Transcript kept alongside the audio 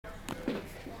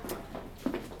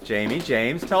Jamie,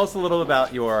 James, tell us a little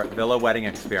about your villa wedding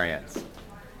experience.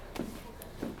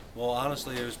 Well,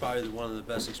 honestly, it was probably one of the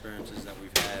best experiences that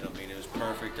we've had. I mean, it was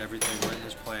perfect. Everything went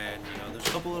as planned. There's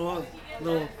a couple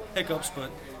little hiccups,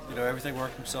 but everything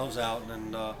worked themselves out.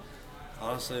 And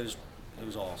honestly, it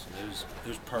was awesome. It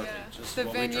was perfect. Yeah. Just The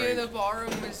what we venue, dreamed. the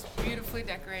ballroom was beautifully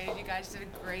decorated. You guys did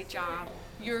a great job.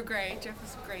 You were great. Jeff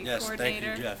was a great Yes, thank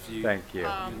coordinator. you, Jeff. Thank you. You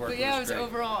worked But yeah, it with was us great.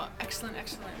 overall excellent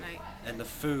night. And the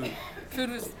food, Food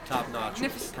was top notch.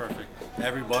 It was magnificent. perfect.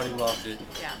 Everybody loved it.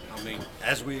 Yeah. I mean,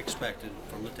 as we expected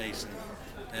from the tasting.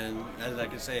 And as I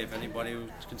can say, if anybody was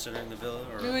considering the villa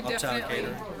or We would Uptown definitely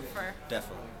Cater, prefer.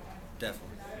 definitely.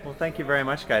 Well, thank you very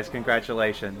much, guys.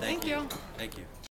 Congratulations. Thank you. Thank you.